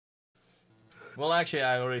Well, actually,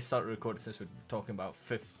 I already started recording since we're talking about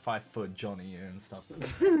 5-foot Johnny and stuff.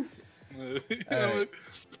 Alright.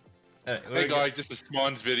 Hey guys, this is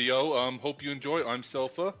Smon's video. Hope you enjoy. I'm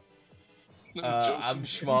Sylpha. I'm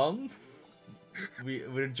Schmon.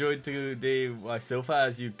 We're joined today by Sylpha,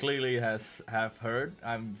 as you clearly have heard.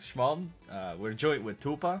 I'm Schmon. We're joined with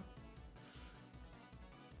Tupa.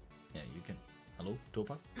 Yeah, you can. Hello,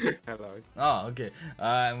 Tupa. Hello. Oh, okay.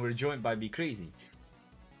 And we're joined by Be Crazy.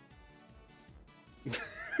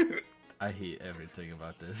 I hate everything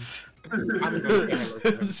about this.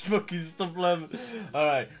 It's fucking stuff level.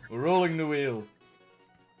 Alright, we're rolling the wheel.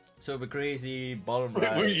 So Be Crazy, bottom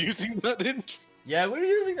right. We're using that in? Yeah, we're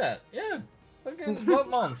using that. Yeah. Fucking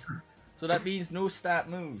blunt months. So that means no stat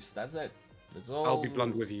moves. That's it. That's all. I'll be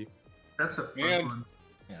blunt with you. That's a fun one.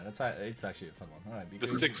 Yeah, it's actually a fun one. Alright, The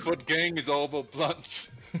 6-foot gang is all about blunts.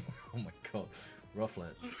 Oh my god.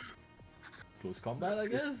 Rufflet. Close combat, I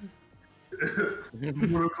guess?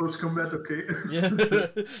 More close combat, okay. Yeah.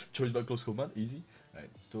 Choice by close combat, easy. Alright,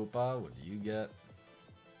 Topa, what do you get?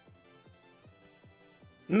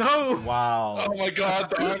 No! Wow. Oh my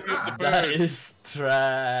god, the army of the That birds. is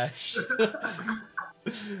trash.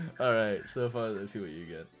 Alright, so far, let's see what you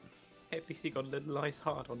get. APC got a little nice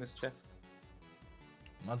heart on his chest.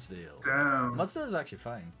 Mudsdale. Damn. Mudsdale is actually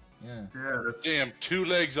fine. Yeah. Yeah, that's... Damn, 2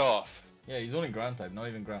 legs off. Yeah, he's only ground type, not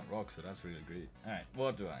even ground rock, so that's really great. Alright,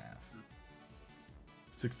 what do I have?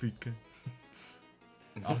 6 feet king.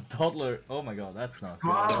 Oh, toddler. Oh my god, that's not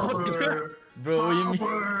good. Power! Bro, what do you mean?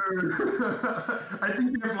 Power! I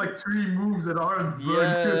think you have like 3 moves that aren't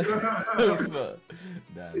Yeah. good.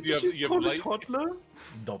 Damn. You have light. toddler?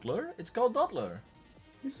 Doddler? It's called Doddler.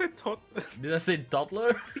 You said toddler. Did I say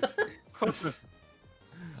Doddler? Alright.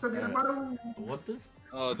 What does?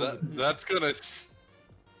 Oh, that's gonna.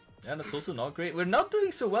 Yeah, that's also not great. We're not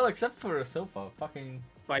doing so well except for a Sylpha. Fucking.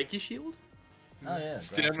 Spiky shield? Oh yeah.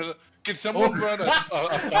 Stamina. Can someone run a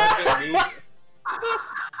 5-hit move?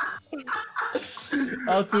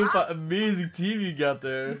 Oh, Tupa, amazing team you got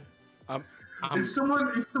there. If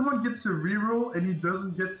someone gets a reroll and he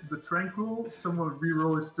doesn't get the tranquil, someone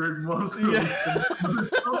reroll his third monster. Yeah.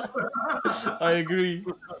 I agree.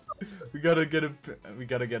 We gotta get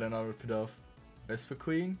another pit off. Vespa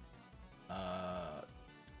Queen.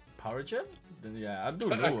 Power Gem? Then yeah, I do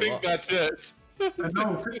know I think that's it.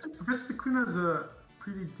 No, Vespa Queen has a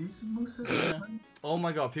pretty decent moveset. Yeah. Oh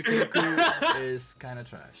my god, Pyukuriku is kinda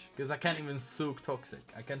trash. Because I can't even soak Toxic.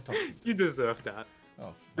 I can't Toxic. You deserve that.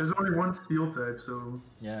 Oh, There's only one steel type, so...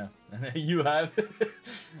 yeah. And then you have...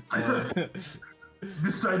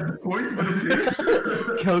 Besides the point, but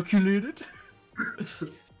okay. Calculated?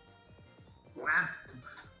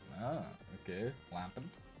 Ah, okay.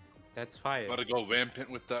 Lampent. That's fire. Gotta go rampant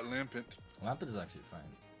with that lampant. Lampent is actually fine.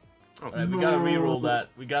 Oh, Alright, we gotta reroll that.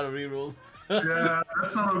 We gotta reroll. Yeah,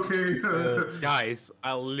 that's not okay. guys,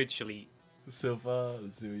 I'll literally... Sylpha,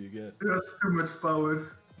 let's see what you get. That's too much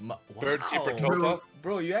power. Wow. Bird Keeper Topa.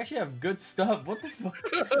 Bro, you actually have good stuff. What the fuck?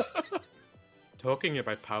 Talking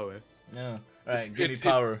about power. Yeah. Alright, give me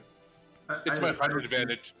power. It's my height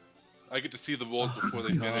advantage. I get to see the walls before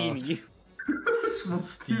they finish.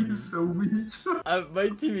 Schmaltz's team is so weak. My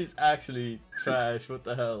team is actually trash. What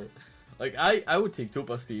the hell? Like, I would take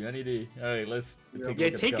Topa's team any day. Alright, let's take a look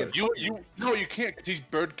at take the it. cards. No, you can't, because he's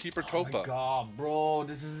Bird Keeper Oh my Topa. god, bro,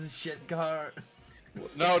 this is a shit card.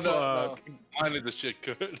 No. Mine is a shit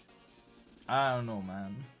card. I don't know,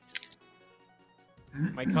 man.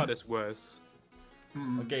 My card is worse.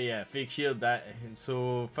 Okay, yeah, fake shield that.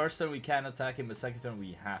 So first turn we can attack him, but second turn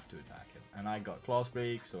we have to attack him. And I got claws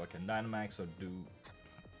break, so I can Dynamax or do.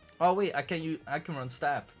 Oh wait, I can run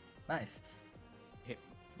stab. Nice.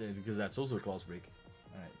 Because that's also a claws break.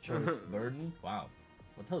 All right, choice burden. Wow,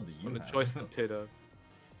 what the hell do you On the have? choice and pit of.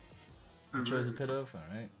 Choice a pit of. All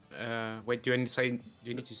right. Wait, do you need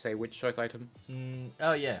to say which choice item?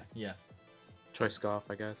 Oh yeah. Choice scarf,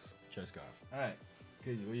 I guess. Choice scarf. All right.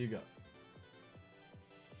 Okay, what you got?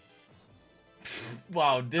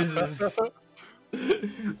 Wow, this is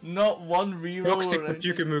not one reroll. Toxic with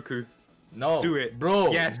Yukimuku. No, Do it. bro.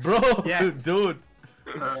 Yes. Bro, Yes. dude.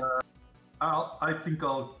 I think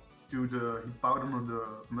I'll do the powder on the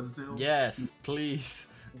Mudsdale. Yes, please.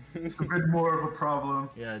 It's a bit more of a problem.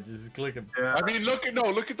 Yeah, just click him. Yeah. I mean, look at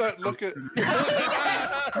that. Look at.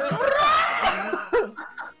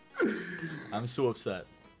 I'm so upset.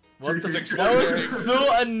 What the? JJ. That was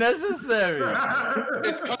so unnecessary,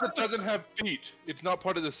 It's because it doesn't have feet. It's not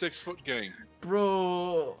part of the 6-foot gang.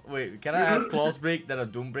 bro. Wait, can I have claws break that I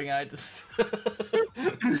don't bring items?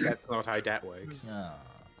 That's not how that works. Oh,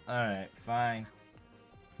 all right, fine.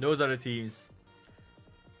 Those are the teams.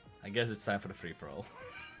 I guess it's time for the free for all.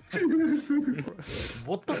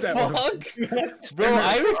 What the fuck? Bro,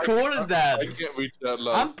 I recorded that. I can't reach that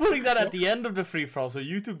low. I'm putting that at the end of the free for all, so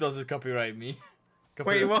YouTube doesn't copyright me.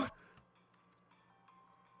 Wait, what?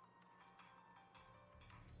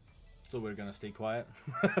 So we're gonna stay quiet.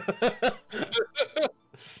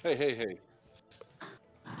 Hey.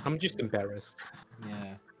 I'm just embarrassed.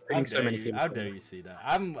 Yeah. Putting so many How things dare on. you say that?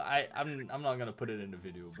 I'm not gonna put it in the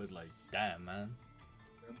video, but like, damn, man.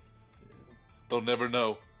 They'll never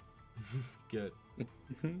know. Good.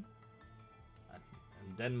 And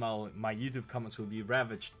then my YouTube comments will be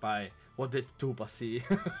ravaged by what did Tuba see?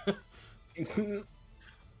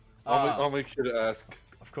 I'll make sure to ask.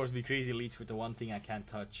 Of course, be crazy leads with the one thing I can't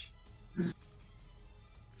touch.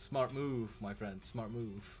 Smart move, my friend. Smart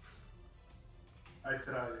move. I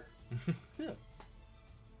tried. Yeah.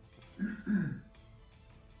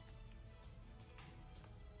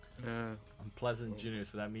 I'm Pleasant Junior,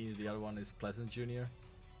 so that means the other one is Pleasant Junior.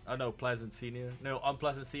 Oh no, Pleasant Senior. No,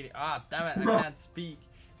 Unpleasant Senior. Ah, damn it, I can't speak.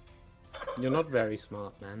 You're not very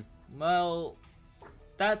smart, man. Well,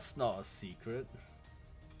 that's not a secret.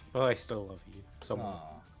 But I still love you. Somewhat.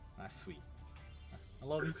 Aw, that's sweet. I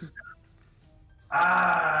love you too.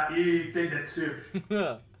 Ah, he take that chip.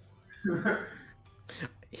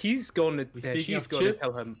 He's gonna. speaking She's of gonna chip?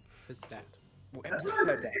 tell him his dad. That's Her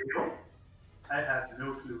not a dad. deal. I have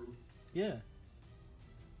no clue. Yeah.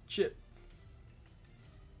 Chip.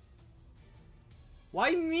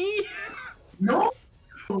 Why me? No!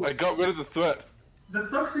 I got rid of the threat. The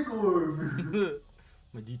toxic orb!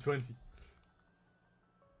 My D20.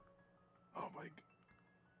 Oh my!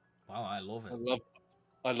 Wow, I love it.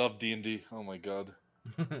 I love D&D. Oh my god.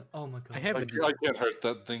 Oh my god. I have a. I can't hurt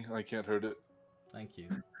that thing. I can't hurt it. Thank you.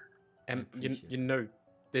 You appreciate know,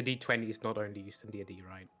 the D20 is not only used in D&D,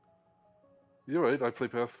 right? You're right. I play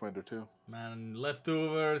Pathfinder too. Man,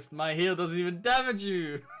 leftovers. My heal doesn't even damage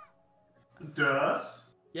you. Does?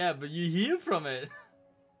 Yeah, but you heal from it.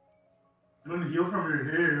 I don't heal from your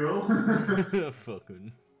heal.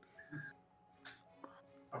 Fucking.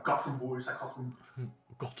 I got them, boys. I got them.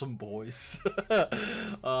 Got 'em, boys.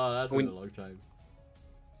 Oh, that's been a long time.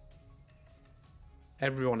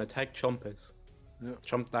 Everyone attack chompers. Yeah.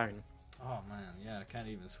 Chomp down. Oh man, yeah, I can't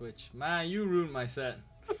even switch. Man, you ruined my set.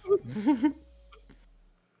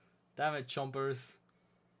 Damn it, chompers.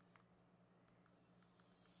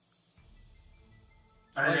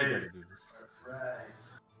 Oh, you gotta do this. Right.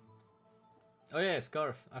 Oh yeah,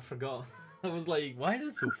 scarf. I forgot. I was like, why is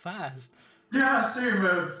it so fast? Yeah, same.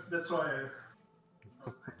 That's why.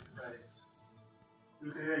 Right.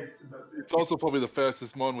 Okay, It's also probably the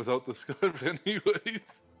fastest mon without the scarf, anyways.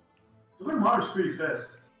 Look at Mars pretty fast.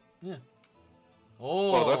 Yeah.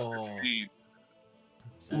 Oh. Wow, that's good speed.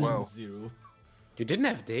 Wow. 0. You didn't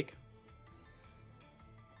have dig.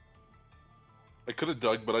 I could have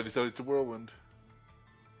dug, but I decided to whirlwind.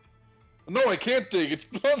 No, I can't dig. It's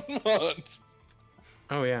blood mods.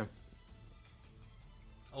 Oh yeah.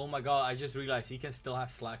 Oh my god, I just realized he can still have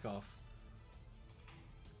slack off.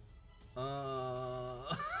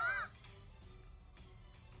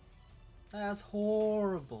 That's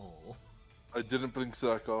horrible. I didn't bring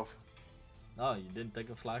sack off. Oh, you didn't think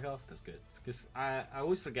of slack off? That's good. Because I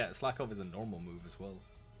always forget slack off is a normal move as well.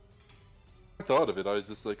 I thought of it. I was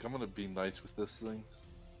just like, I'm gonna be nice with this thing.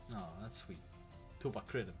 Oh, that's sweet. Tuba,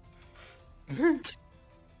 crit him.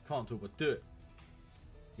 Come on, Tuba, do it.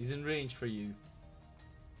 He's in range for you.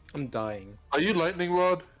 I'm dying. Are you lightning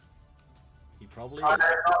rod? He probably I'm is.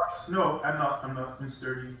 not. No, I'm not. I'm not. I'm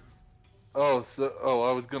sturdy. Oh,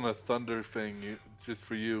 I was gonna thunder fang you just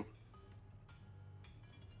for you.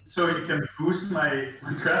 So you can boost my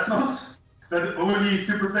grass knots that only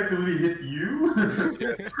super effectively hit you?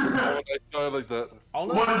 I saw it like that.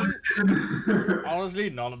 Honestly,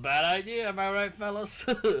 not a bad idea, am I right, fellas?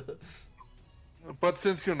 But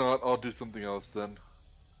since you're not, I'll do something else then.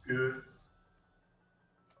 Good.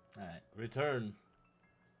 Alright, return.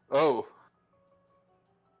 Oh.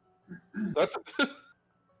 That's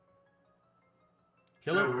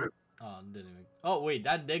Kill him. Oh, didn't even. Oh, wait,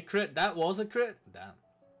 that did crit? That was a crit? Damn.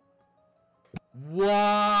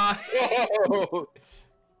 Why? Whoa!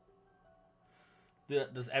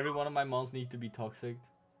 Does every one of my mons need to be toxic?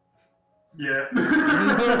 Yeah.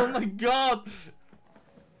 Oh my god!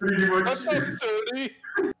 Pretty much. That's not sturdy.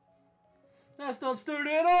 That's not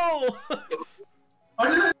sturdy at all!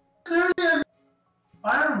 I just sturdy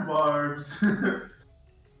iron barbs.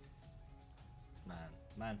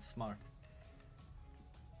 Man's smart.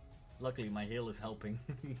 Luckily, my heal is helping,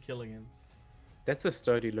 killing him. That's a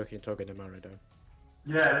sturdy looking Togedemaru though.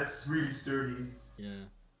 Yeah, that's really sturdy. Yeah.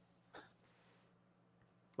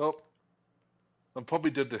 Well, I'm probably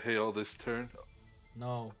dead to hail this turn.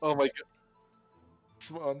 No. Oh my god.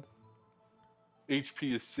 Come on.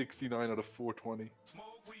 HP is 69 out of 420.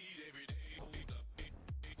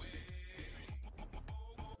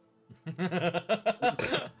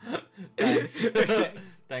 Thanks.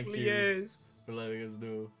 Thank you Yes. for letting us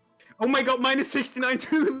know. Oh my god, minus 69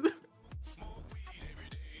 too!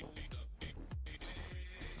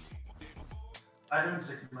 I don't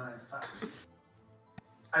check my facts.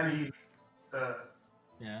 I mean,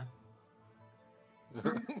 Yeah.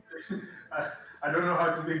 I don't know how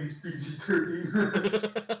to make this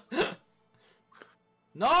PG-13.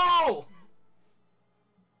 No!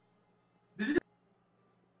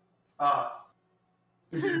 Ah.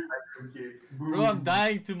 Okay. Bro, I'm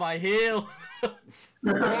dying to my heel. Oh,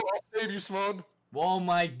 I'll save you, Smon. Oh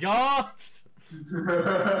my god!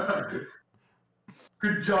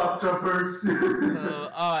 Good job, jumpers. Now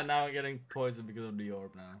I'm getting poisoned because of the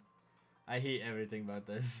orb now. I hate everything about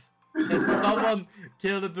this. Can someone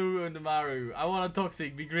kill the two in the Maru? I want a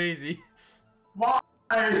toxic, be crazy. Why?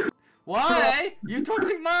 Why? You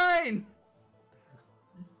toxic mine!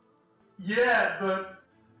 Yeah, but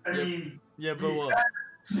I Yeah. mean, Yeah, but what?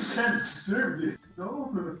 you can't deserve it,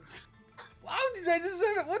 no? How did I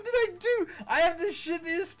deserve it? What did I do? I have the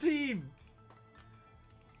shittiest team!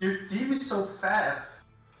 Your team is so fat.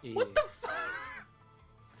 What the f-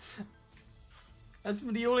 That's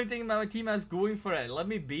the only thing my team has going for it. Let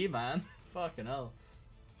me be, man. Fucking hell.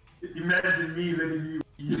 Imagine me letting you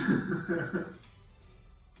eat.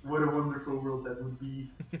 What a wonderful world that would be.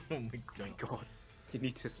 Oh my god. God, you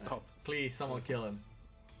need to stop. Please, someone kill him.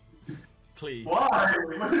 Please. Why?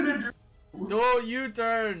 What did I do? Don't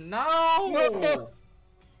U-turn! No! No!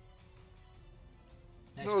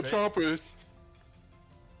 Nice No crit. choppers.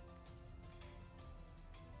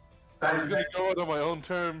 I'm gonna go out on my own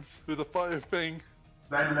terms with a fire thing.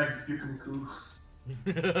 Dynamax Fucking cool.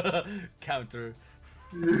 Counter.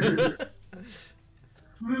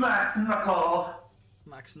 Max Knuckle.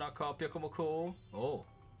 Max knockoff, Yokomoko. Oh.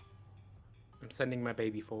 I'm sending my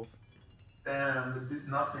baby forth. Damn, it did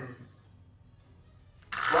nothing.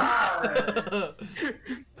 Wow! The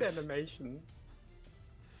animation.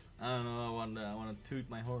 I don't know, I wanna toot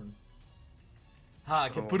my horn. Ha, I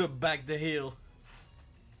can Oh. put it back the hill.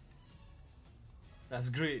 That's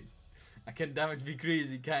great. I can damage be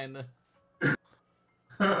crazy, kinda.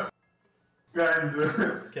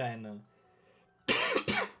 Kinda.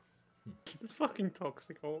 Fucking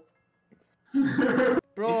toxic hole.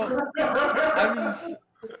 Bro, I'm just...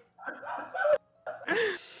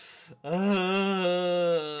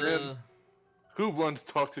 Who runs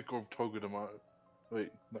Toxic or Togedemaru?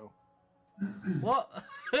 Wait, no. What?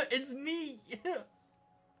 It's me!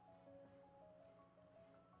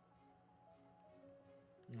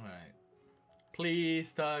 Alright.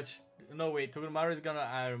 Please touch. No, wait, Togedemaru is gonna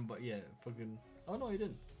iron, but yeah, fucking. Oh no, he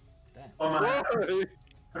didn't. Damn. Oh my! Why?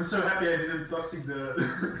 I'm so happy I didn't toxic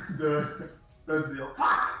the Godzilla.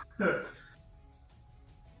 Fuck!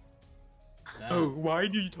 Damn. Oh, why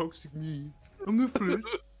do you toxic me? I'm the flirt.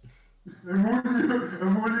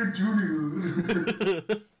 I'm only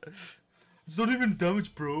junior. It's not even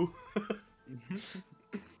damage, bro.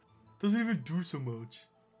 Doesn't even do so much.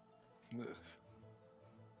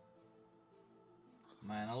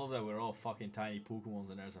 Man, I love that we're all fucking tiny Pokemons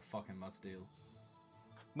and there's a fucking Mudsdale.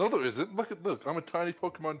 No, there isn't. Look, I'm a tiny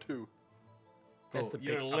Pokemon too. Bro, That's a big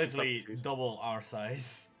you're fucking literally substitute. double our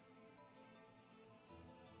size.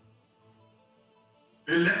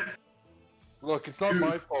 Look, it's not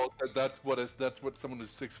my fault that that's what someone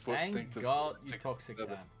who's 6 foot Thank thinks of. God you 6 toxic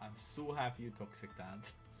seven. that. I'm so happy you toxic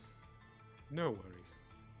that. No worries.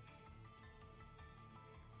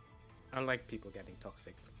 I like people getting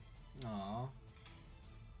toxic. Aww.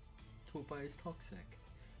 Topa is toxic.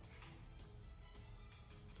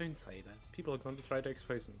 Don't say that. People are going to try to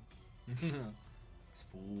expose me.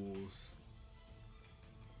 Suppose.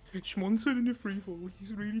 Shmon said in the freefall,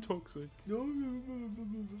 he's really toxic.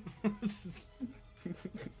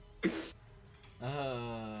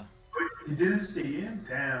 He didn't stay in?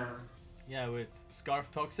 Damn. Yeah, with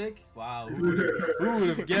Scarf Toxic? Wow, who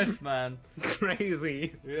would have guessed, man?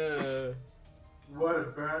 Crazy. Yeah. What a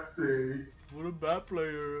bad thing. What a bad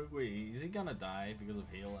player. Wait, is he gonna die because of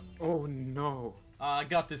hail and... Oh no. I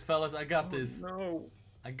got this, fellas, I got this. No.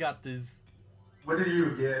 I got this. What did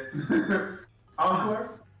you get?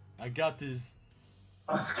 Encore? I got this.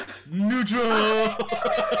 Oscar. Neutral!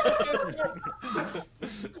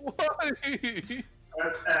 Why?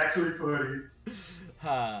 That's actually funny.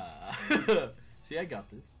 Ha. See, I got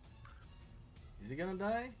this. Is he gonna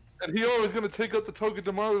die? And he always gonna take out the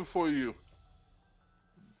Togedemaru for you.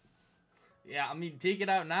 Yeah, I mean, take it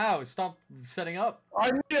out now. Stop setting up.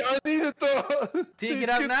 I need it though. Take it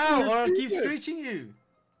out now, or I'll keep screeching you.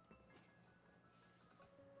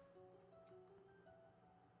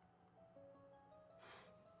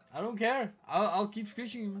 I don't care. I'll keep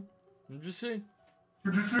screeching you, man. I'm just saying.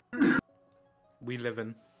 We live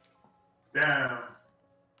in. Damn.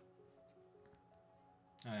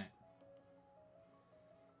 Alright.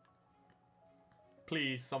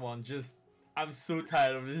 Please, someone just... I'm so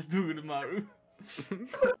tired of this Togedemaru.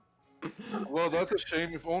 Well, that's a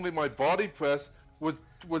shame. If only my body press was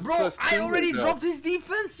Bro, pressed I in already right now. dropped his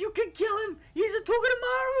defense! You can kill him! He's a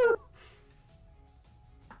Togedemaru!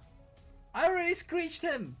 I already screeched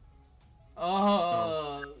him!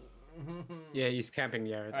 Oh. Yeah, he's camping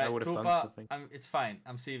the area. Right, I would have done Topa, something. it's fine.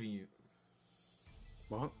 I'm saving you.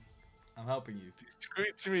 What? I'm helping you.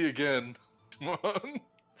 Screech me again. Come on.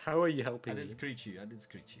 How are you helping I me? didn't screech you. I didn't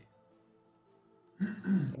screech you.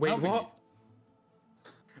 Wait, Helping what?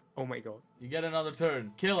 Oh my god. You get another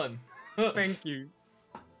turn. Kill him. Thank you.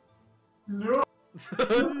 No.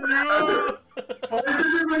 No! Why is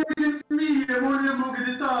everybody against me? I'm only a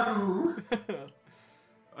Togedemaru.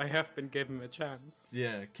 I have been given a chance.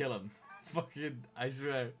 Yeah, kill him. Fucking, I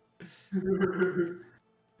swear.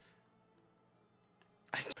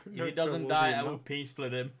 If he doesn't die, I will pain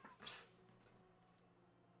split him.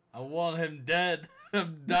 I want him dead.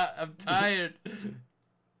 I'm tired.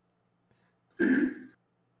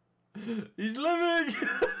 He's living.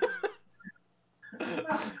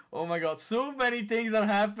 Oh my god, so many things are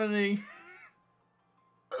happening.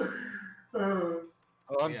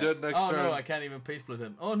 I'm dead next oh turn. no, I can't even pain split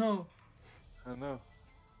him. Oh no. I know.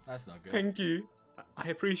 That's not good. Thank you. I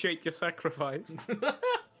appreciate your sacrifice.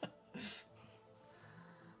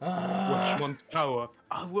 Which one's power?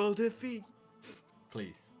 I will defeat.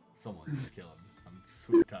 Please, someone just kill him. I'm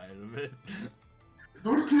so tired of it.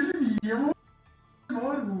 Don't kill me. I'm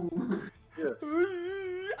only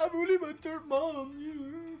I'm only my third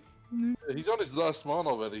mon. He's on his last mon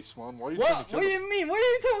already, Swan. Why are you trying to What? kill What do him? you mean? What are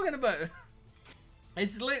you talking about?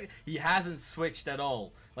 It's he hasn't switched at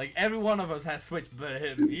all. Like every one of us has switched, but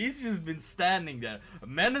him. He's just been standing there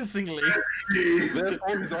menacingly.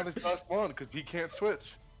 Therefore, he's on his last mon because he can't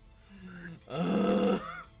switch. No!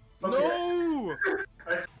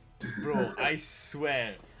 Bro, I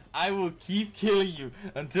swear, I will keep killing you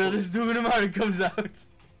until this Togedemaru comes out.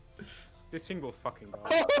 This thing will fucking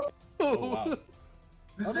die. Oh wow.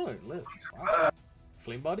 Oh no, it lives. Wow.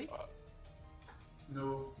 Flame body?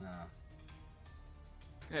 No. Nah.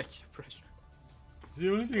 Pressure. It's the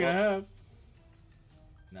only thing I have.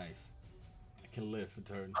 Nice. I can live a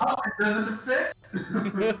turn. Oh, it doesn't affect.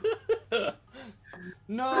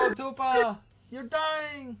 No, Topa! You're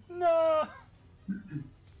dying! No!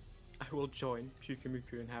 I will join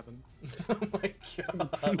Pyukimuku in heaven. Oh my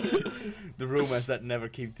god. The romance that never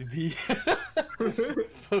came to be.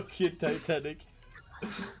 Fucking Titanic.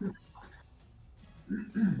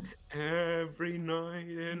 Every night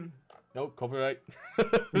in... No, copyright.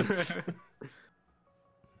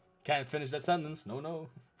 Can't finish that sentence. No, no.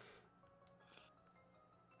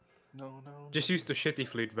 No. Just use the shitty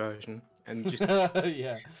flute version and just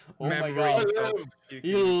Yeah. Oh my memories god. of He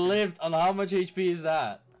Pyukimuku. lived on how much HP is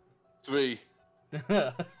that? 3.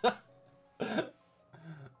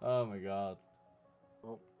 Oh my god.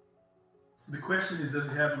 The question is, does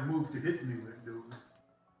he have a move to hit me with,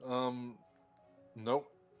 dude?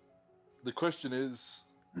 Nope. The question is,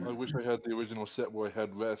 I wish I had the original set where I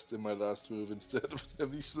had rest in my last move instead of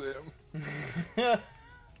heavy slam.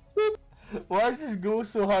 Why is this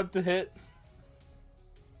ghost so hard to hit?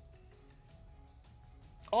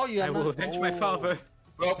 Oh, you I have will not- avenge my father.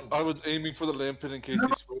 Well, I was aiming for the lamp pin in case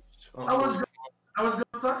he switched. I was gonna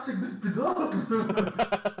toxic the dog.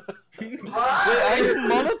 Wait, are you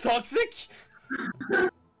monotoxic?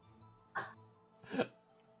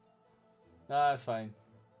 Nah, that's fine.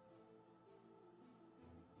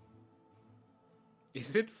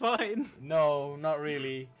 Is it fine? No, not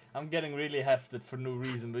really. I'm getting really hefted for no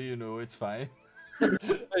reason, but you know, it's fine. Hey,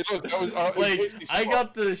 look, that was Like, basically I smart.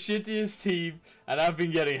 got the shittiest team, and I've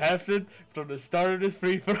been getting hefted from the start of this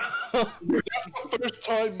free for all. That's the first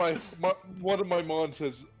time my one of my mons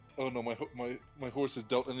has. Oh no, my horse has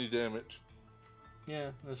dealt any damage.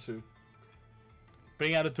 Yeah, that's true.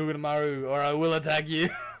 Bring out a Togedemaru, or I will attack you.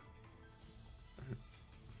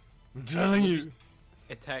 I'm telling you.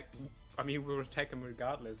 Attack. I mean, we'll attack him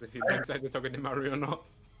regardless if he brings out the Togedemaru or not.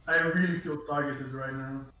 I really feel targeted right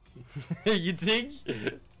now. You think?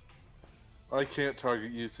 I can't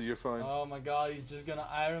target you, so you're fine. Oh my god, he's just gonna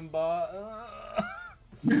iron bar.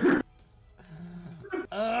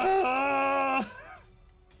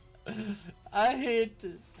 I hate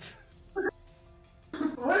this.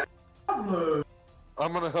 problem?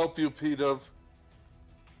 I'm gonna help you, P-Dove.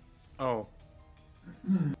 Oh.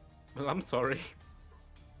 Well, I'm sorry.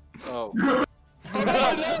 Oh. He's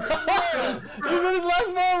on his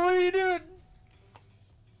last ball. What are you doing?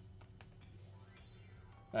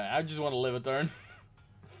 Alright, I just want to live a turn.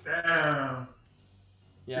 Damn.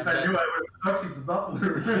 Yeah, if I knew I was toxic the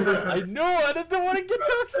butler. I know, I don't want to get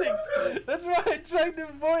toxic. That's why I tried to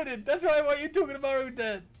avoid it. That's why I want you talking about Maru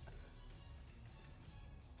dead.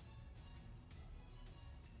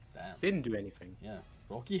 Damn. Didn't do anything. Yeah.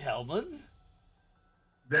 Rocky helmet?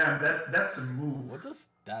 Damn, that's a move. What does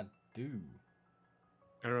that do?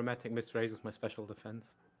 Aromatic mist raises my special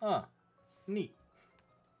defense. Ah, neat.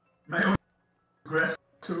 My own grass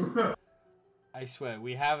too. I swear,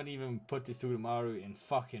 we haven't even put this Togedemaru in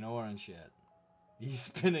fucking orange yet. He's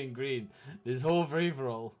spinning green. This whole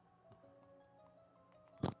free-for-all.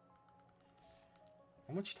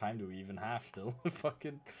 How much time do we even have still?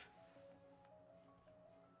 Fucking...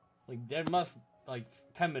 Like, there must... Like,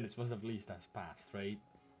 10 minutes must have at least have passed, right?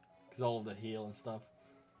 Because all of the heal and stuff.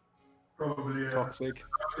 Probably, Toxic.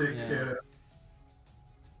 Yeah.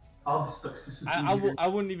 All this toxicity. I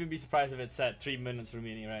wouldn't even be surprised if it said 3 minutes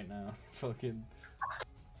remaining right now. Fucking...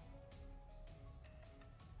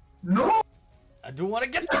 No! I don't want to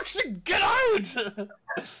get toxic! Get out!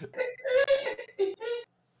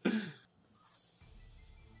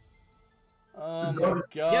 Oh my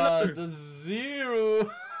god, the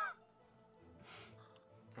 0!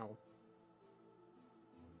 Ow.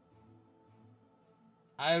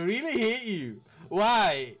 I really hate you.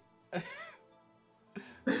 Why?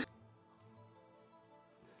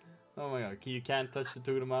 Oh my god, you can't touch the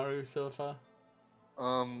Togedemaru, Sylpha?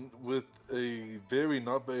 With a very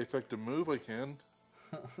not very effective move, I can.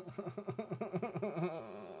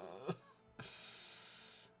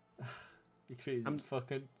 You crazy.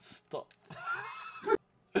 Fucking stop.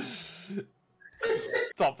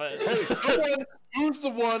 Stop it. Hey, someone, who's the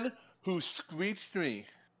one who screeched me?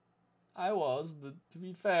 I was, but to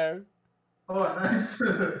be fair. Oh, nice.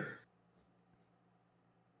 There's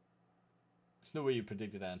no way you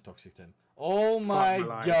predicted that in Toxic 10. Oh my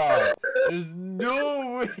god! There's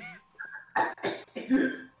no way!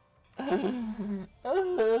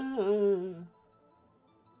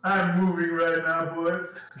 I'm moving right now, boys.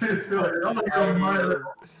 Get on my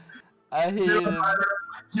level. I hate it.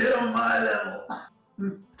 Get on my level.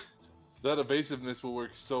 That evasiveness will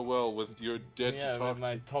work so well with your dead Yeah, toxic. with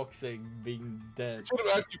my Toxic being dead. Should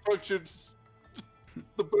have acupunctured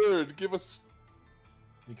the bird. Give us.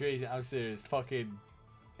 You crazy? I'm serious. Fucking.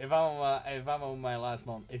 If I'm on my last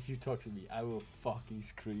month, if you Toxic me, I will fucking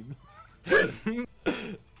scream.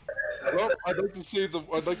 Well, I'd like to say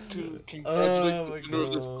I'd like to congratulate the winner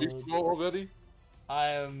of this free-for-all already. I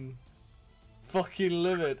am fucking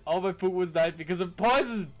livid. All my Pokemon's died because of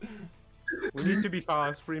poison. We need to be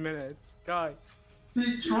fast. 3 minutes, guys.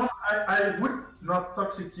 See, Tron, I would not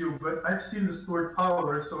toxic you, but I've seen the stored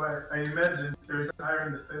power, so I imagine there is an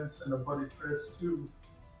iron defense and a body press too.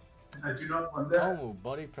 And I do not want that. Oh,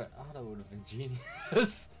 body press. Oh, that would have been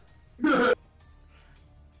genius.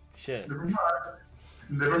 Shit.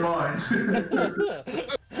 Never mind.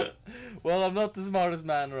 Well, I'm not the smartest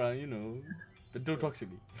man around, you know. But don't Toxic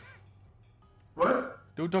me. What?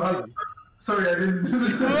 Don't Toxic me. Sorry, I didn't.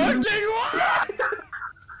 Fucking what?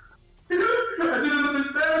 I didn't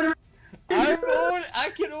understand. I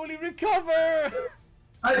can only recover.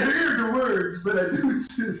 I hear the words, but I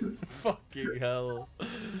didn't. Fucking hell.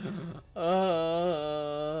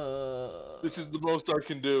 This is the most I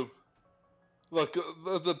can do. Look,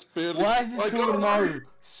 that's barely. Why is this Togedemaru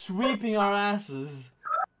sweeping our asses?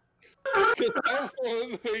 Because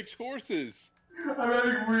everyone hates horses. I'm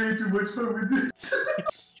having way too much fun with this.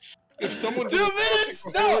 If someone 2 didn't minutes!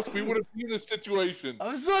 toxic a No! horse, we would have been in this situation.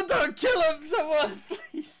 I'm so done. Kill him, someone,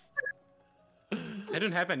 please. I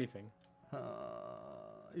don't have anything.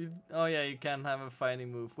 Oh yeah, you can have a fighting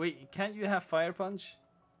move. Wait, can't you have Fire Punch?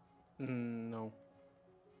 No.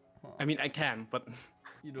 I mean, I can, but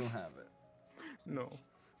You don't have it. no.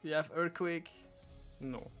 You have Earthquake.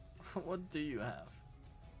 No. What do you have?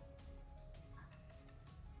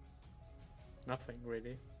 Nothing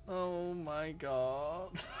really. Oh my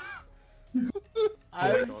god.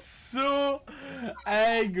 I'm so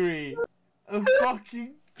angry. A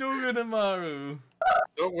fucking Togedemaru.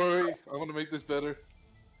 Don't worry, I'm gonna make this better.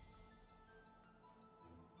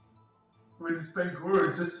 With this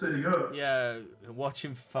Bangor is just setting up. Yeah,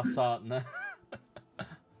 watching Facade now.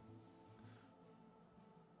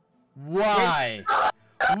 Why?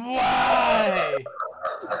 Why?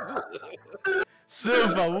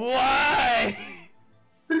 Sylpha, why?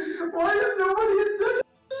 Why is nobody attacking me?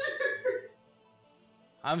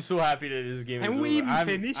 I'm so happy that this game is And over. we even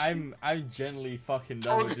finished I'm genuinely fucking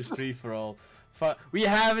done with this free for all. We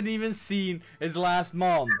haven't even seen his last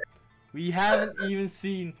mon. We haven't even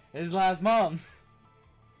seen his last mon.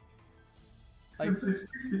 Like,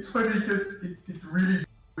 it's funny because it really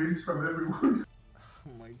wins from everyone.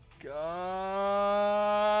 oh my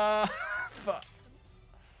god. Fuck.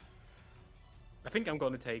 I think I'm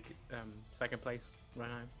gonna take second place right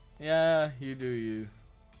now. Yeah, you do you.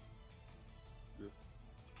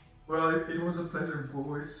 Well, it was a pleasure,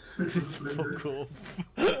 boys. It was It's a pleasure. fuck off.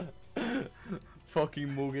 Fucking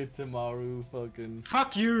Mugetamaru, fucking.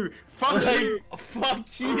 Fuck you! Fuck you!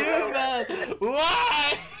 Fuck you, man!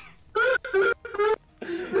 Why? You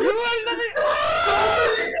want something?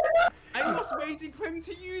 I was waiting for him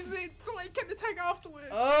to use it so I can attack afterwards.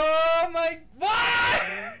 Oh my.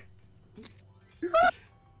 Why?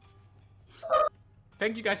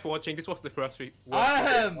 Thank you guys for watching. This was the first I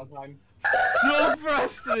am so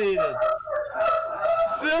frustrated.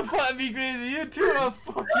 Sylpha and me crazy. You two are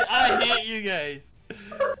fucking. I hate you guys.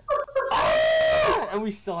 Oh! And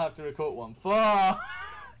we still have to record one. Fuck.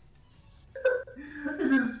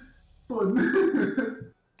 It is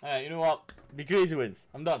fun. Alright, you know what? Be crazy wins.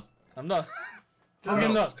 I'm done. I'm done.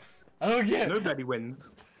 Fucking done. I don't care. Nobody wins.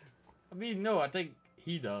 I mean, no, I think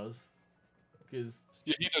he does. Because,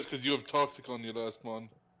 Yeah, he does because you have toxic on your last one.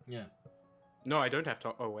 yeah. No, I don't have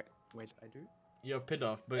to. Oh wait, I do. You're pit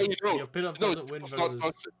off, but Hey, no, your pit off no, doesn't win it's not versus.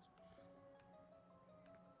 toxic.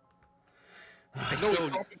 No, he's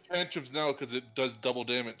dropping tantrums now because it does double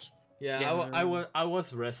damage. Yeah, Yeah, I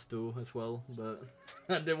was resto as well, but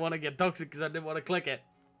I didn't want to get toxic because I didn't want to click it.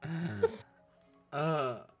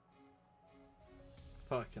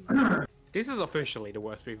 Fucking. This is officially the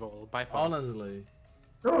worst free for all by far. Honestly.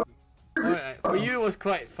 Oh. Alright, for you it was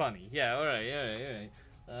quite funny. Yeah, alright.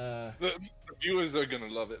 The viewers are gonna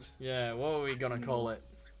love it. Yeah, what are we gonna call it?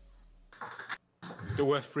 The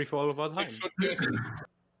worst free for all of our time. 6 foot cannon.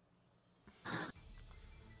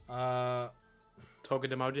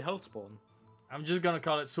 Togedemaru Hell Spawn. I'm just gonna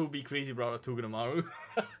call it So Be Crazy Brother Togedemaru.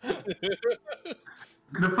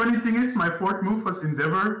 The funny thing is, my fourth move was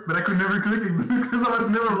Endeavor, but I could never click it because I was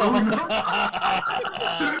never low enough.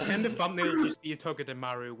 Can the thumbnail just be a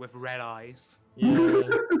Togedemaru with red eyes Yeah.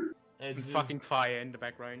 and It's just... fucking fire in the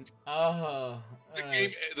background? The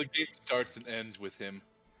game starts and ends with him.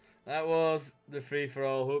 That was the free for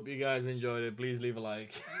all. Hope you guys enjoyed it. Please leave a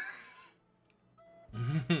like.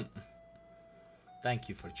 Thank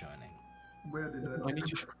you for joining. Where did I? I need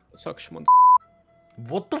to suck Shmon's.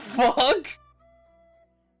 What the fuck?